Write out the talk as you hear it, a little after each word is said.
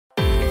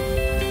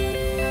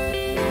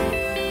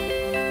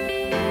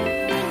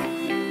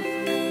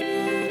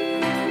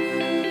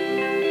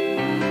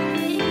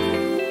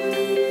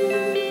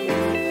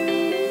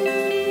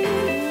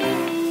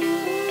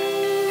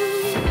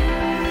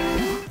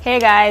Hey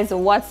guys,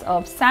 what's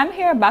up? Sam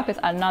here, back with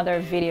another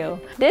video.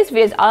 This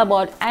video is all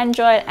about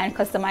Android and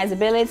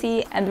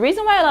customizability, and the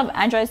reason why I love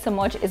Android so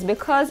much is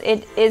because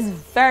it is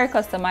very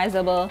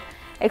customizable,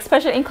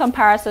 especially in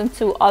comparison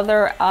to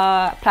other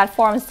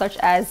platforms such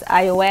as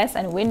iOS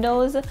and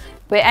Windows.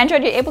 With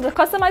Android, you're able to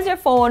customize your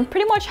phone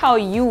pretty much how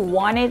you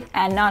want it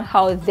and not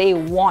how they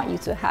want you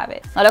to have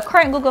it. Now, the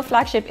current Google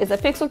flagship is the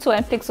Pixel 2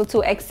 and Pixel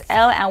 2 XL,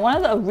 and one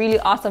of the really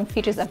awesome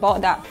features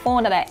about that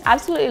phone that I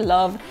absolutely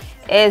love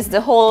is the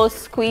whole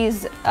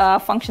squeeze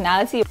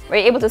functionality. We're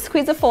able to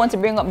squeeze the phone to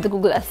bring up the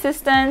Google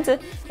Assistant.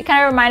 It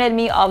kind of reminded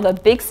me of the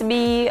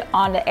Bixby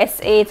on the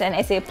S8 and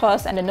S8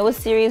 Plus and the Note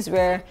series,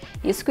 where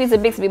you squeeze the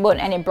Bixby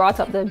button and it brought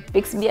up the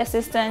Bixby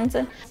Assistant.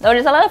 Now,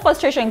 there's a lot of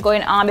frustration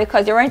going on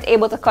because you weren't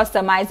able to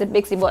customize the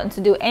Bixby button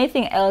to do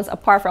anything else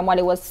apart from what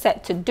it was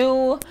set to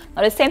do.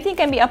 Now, the same thing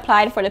can be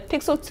applied for the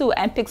Pixel 2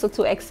 and Pixel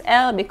 2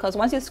 XL, because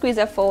once you squeeze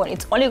the phone,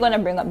 it's only going to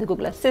bring up the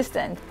Google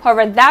Assistant.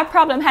 However, that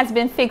problem has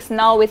been fixed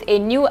now with a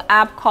new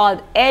app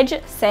called Edge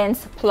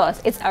Sense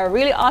Plus. It's a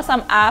really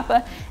awesome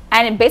app,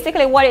 and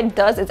basically what it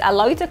does is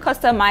allow you to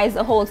customize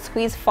the whole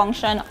squeeze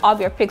function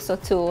of your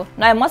Pixel 2.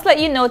 Now, I must let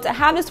you know, to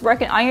have this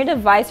working on your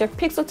device, your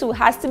Pixel 2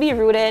 has to be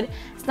rooted.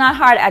 It's not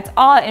hard at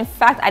all. In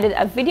fact, I did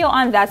a video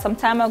on that some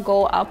time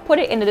ago. I'll put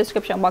it in the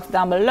description box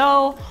down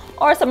below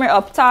or somewhere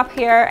up top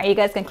here, and you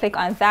guys can click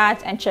on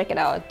that and check it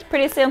out.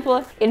 Pretty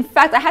simple. In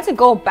fact, I had to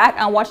go back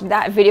and watch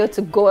that video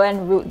to go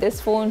and root this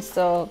phone,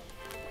 so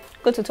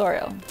good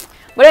tutorial.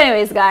 But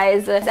anyways,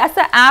 guys, that's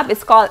the app.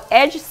 It's called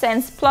Edge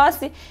Sense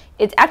Plus.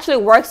 It actually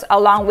works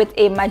along with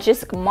a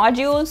Magisk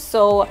module,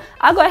 so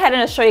I'll go ahead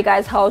and show you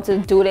guys how to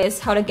do this,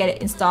 how to get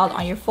it installed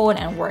on your phone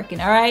and working.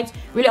 All right,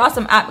 really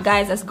awesome app,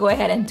 guys. Let's go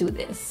ahead and do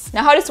this.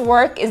 Now, how this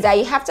works is that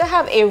you have to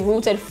have a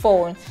rooted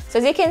phone. So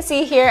as you can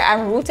see here,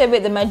 I'm rooted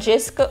with the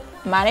Magisk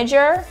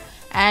manager.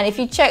 And if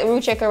you check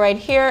root checker right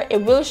here, it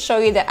will show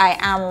you that I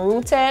am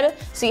rooted.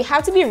 So you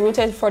have to be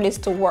rooted for this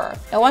to work.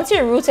 Now, once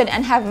you're rooted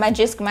and have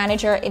Magisk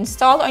Manager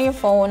installed on your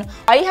phone,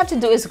 all you have to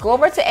do is go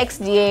over to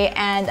XDA,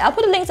 and I'll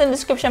put the links in the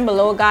description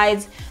below,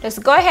 guys.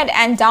 Just go ahead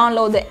and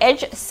download the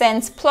Edge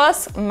Sense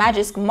Plus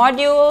Magisk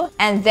module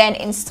and then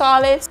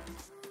install it.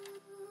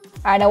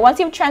 All right, now once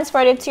you've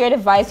transferred it to your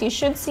device, you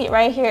should see it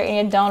right here in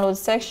your download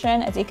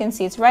section. As you can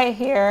see, it's right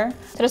here.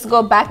 So just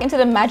go back into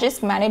the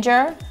Magisk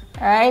Manager.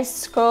 All right,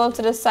 scroll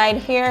to the side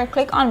here,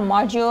 click on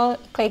module,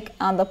 click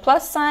on the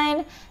plus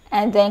sign,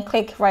 and then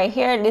click right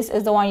here. This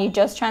is the one you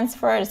just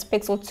transferred. It's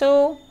Pixel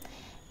 2,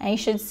 and you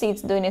should see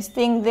it's doing its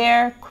thing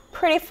there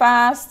pretty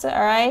fast. All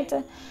right,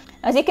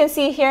 as you can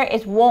see here,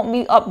 it won't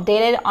be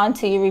updated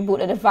until you reboot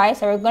the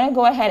device. So we're going to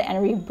go ahead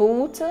and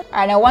reboot. All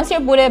right, now once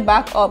you're booted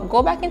back up,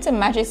 go back into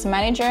Magisk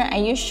Manager,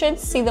 and you should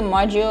see the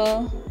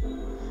module.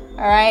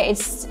 All right,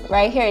 it's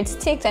right here, it's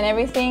ticked and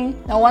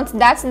everything. Now, once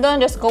that's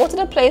done, just go to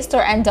the Play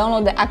Store and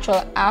download the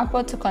actual app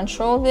to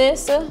control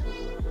this. All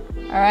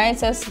right,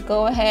 so let's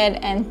go ahead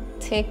and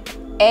tick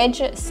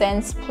Edge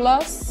Sense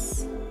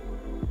Plus.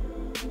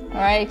 All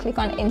right, click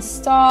on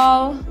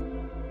install.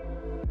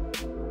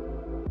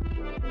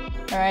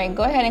 All right,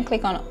 go ahead and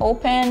click on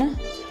open.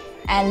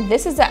 And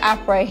this is the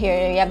app right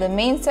here. You have the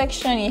main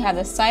section, you have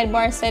the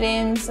sidebar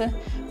settings.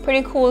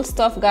 Pretty cool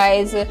stuff,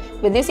 guys.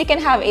 With this, you can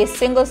have a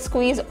single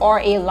squeeze or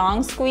a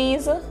long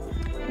squeeze.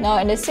 Now,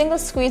 in the single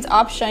squeeze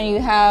option, you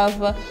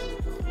have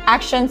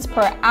actions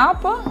per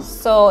app.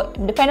 So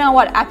depending on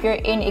what app you're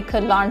in, it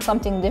could launch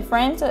something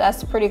different.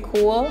 That's pretty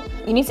cool.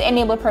 You need to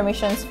enable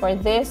permissions for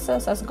this. So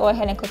let's go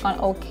ahead and click on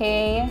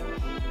OK.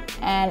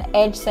 And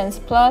Edge Sense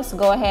Plus,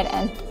 go ahead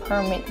and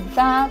permit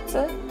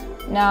that.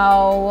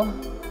 Now,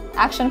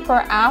 action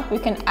per app, we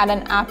can add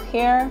an app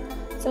here.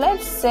 So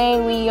let's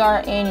say we are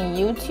in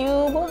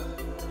YouTube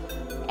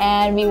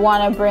and we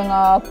want to bring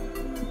up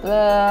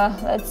the,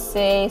 let's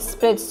say,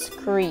 split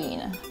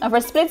screen. Now,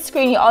 for split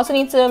screen, you also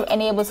need to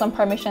enable some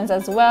permissions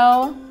as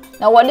well.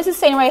 Now, what this is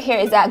saying right here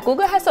is that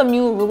Google has some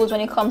new rules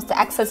when it comes to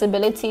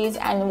accessibilities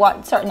and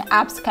what certain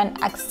apps can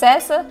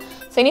access. So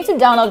you need to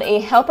download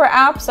a helper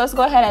app. So let's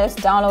go ahead and let's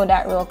download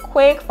that real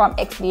quick from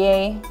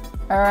XDA.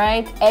 All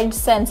right, Edge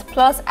Sense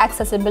Plus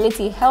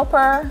Accessibility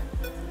Helper.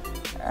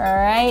 All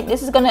right,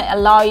 this is going to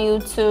allow you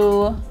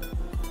to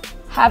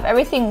have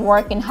everything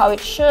working how it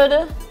should.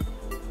 All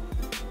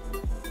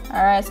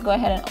right, let's go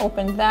ahead and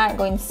open that.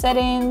 Go in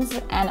settings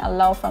and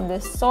allow from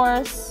this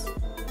source.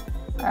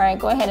 All right,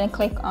 go ahead and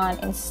click on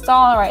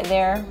install right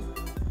there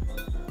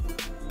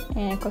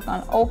and click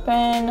on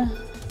open.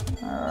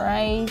 All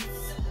right,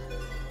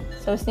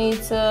 so we just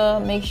need to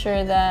make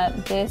sure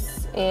that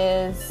this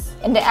is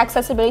in the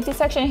accessibility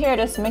section here.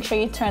 Just make sure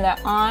you turn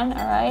that on.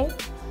 All right,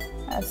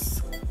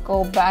 let's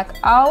go back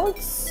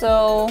out. So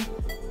all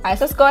right,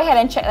 so let's go ahead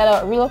and check that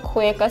out real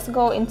quick. Let's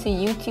go into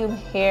YouTube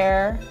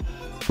here,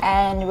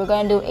 and we're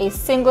going to do a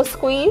single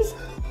squeeze.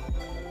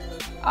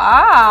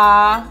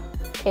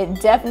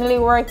 It definitely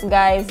works,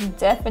 guys.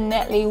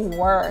 Definitely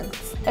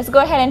works. Let's go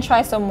ahead and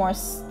try some more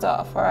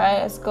stuff. All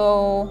right, let's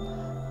go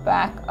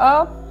back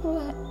up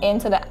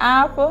into the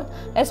app.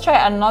 Let's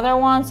try another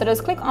one. So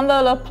just click on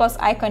the little plus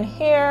icon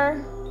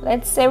here.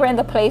 Let's say we're in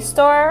the Play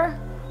Store,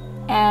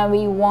 and and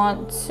we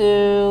want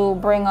to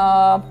bring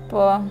up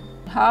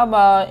how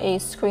about a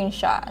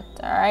screenshot.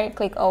 All right,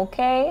 click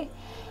OK.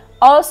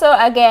 Also,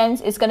 again,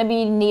 it's going to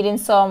be needing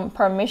some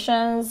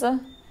permissions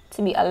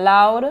to be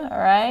allowed. All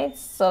right,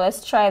 so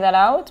let's try that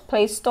out.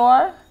 Play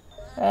Store.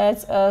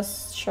 Let's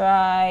us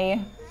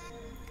try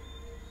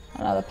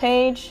another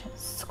page.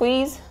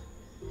 Squeeze,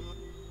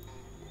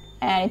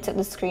 and it took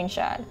the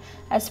screenshot.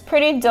 That's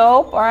pretty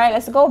dope. All right,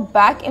 let's go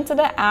back into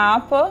the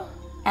app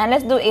and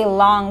let's do a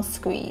long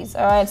squeeze.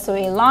 All right, so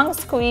a long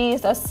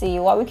squeeze. Let's see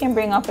what we can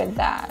bring up with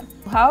that.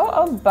 How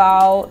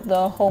about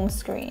the home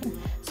screen?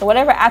 So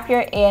whatever app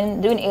you're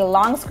in, doing a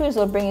long squeeze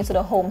will bring you to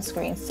the home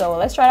screen. So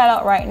let's try that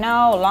out right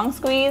now. Long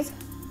squeeze,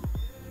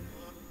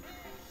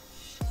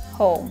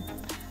 home.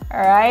 All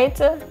right,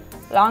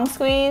 long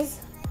squeeze,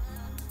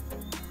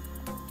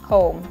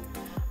 home.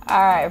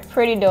 All right,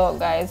 pretty dope,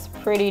 guys,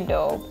 pretty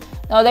dope.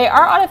 Now there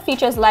are other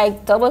features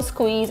like double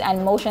squeeze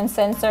and motion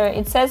sensor.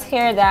 It says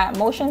here that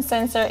motion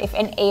sensor, if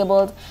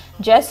enabled,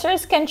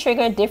 gestures can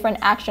trigger different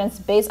actions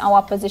based on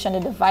what position the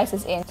device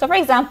is in. So for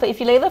example, if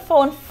you lay the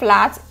phone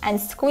flat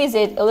and squeeze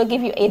it, it will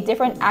give you a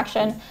different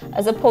action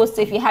as opposed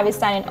to if you have it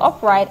standing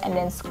upright and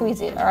then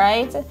squeeze it. All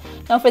right,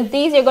 now for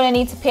these you're going to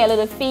need to pay a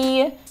little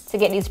fee to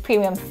get these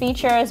premium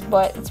features,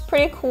 but it's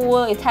pretty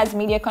cool. It has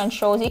media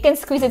controls. You can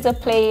squeeze it to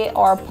play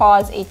or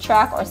pause a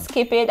track or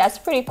skip it. That's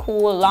pretty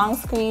cool. Long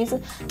squeeze,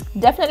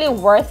 definitely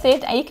worth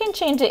it. And you can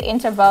change the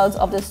intervals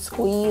of the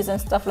squeeze and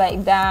stuff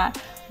like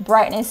that.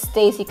 Brightness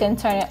states, you can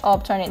turn it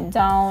up, turn it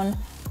down.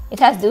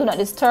 It has do not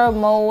disturb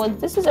mode.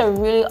 This is a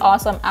really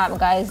awesome app,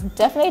 guys.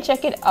 Definitely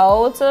check it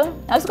out. Now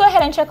let's go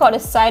ahead and check out the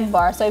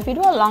sidebar. So if you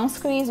do a long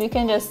squeeze, we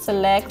can just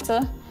select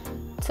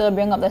to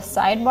bring up the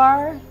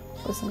sidebar.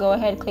 Let's go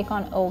ahead, click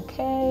on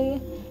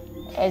OK.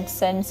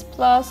 AdSense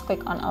Plus,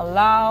 click on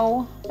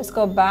Allow. Let's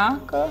go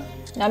back.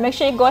 Now make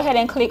sure you go ahead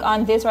and click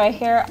on this right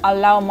here,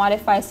 Allow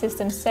Modify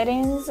System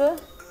Settings,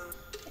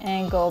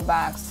 and go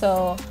back.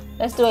 So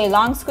let's do a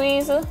long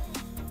squeeze. All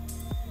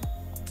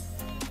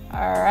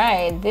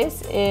right,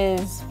 this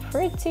is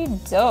pretty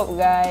dope,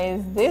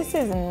 guys. This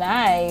is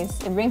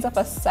nice. It brings up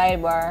a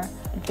sidebar.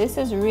 This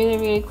is really,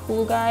 really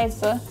cool,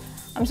 guys.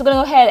 I'm just gonna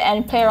go ahead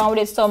and play around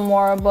with it some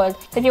more, but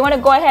if you want to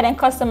go ahead and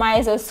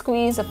customize a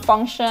squeeze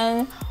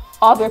function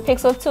of your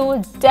Pixel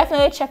 2,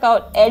 definitely check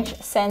out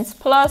AdSense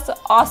Plus.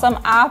 Awesome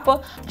app.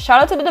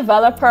 Shout out to the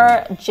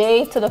developer,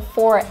 J to the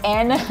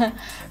 4N.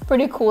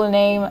 Pretty cool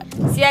name.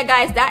 So yeah,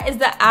 guys, that is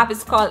the app.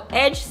 It's called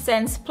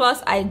AdSense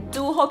Plus. I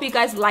do hope you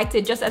guys liked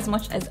it just as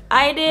much as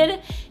I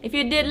did. If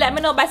you did, let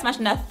me know by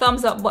smashing that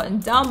thumbs up button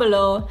down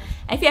below.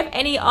 And if you have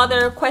any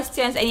other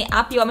questions, any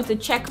app you want me to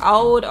check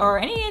out, or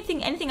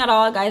anything at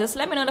all, guys, just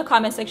let me know in the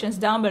comment sections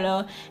down below.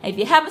 And if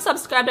you haven't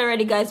subscribed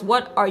already, guys,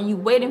 what are you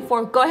waiting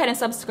for? Go ahead and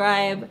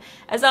subscribe.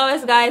 As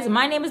always, guys,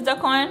 my name is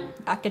Dakoin.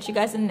 I'll catch you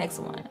guys in the next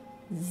one.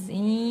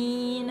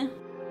 Zine.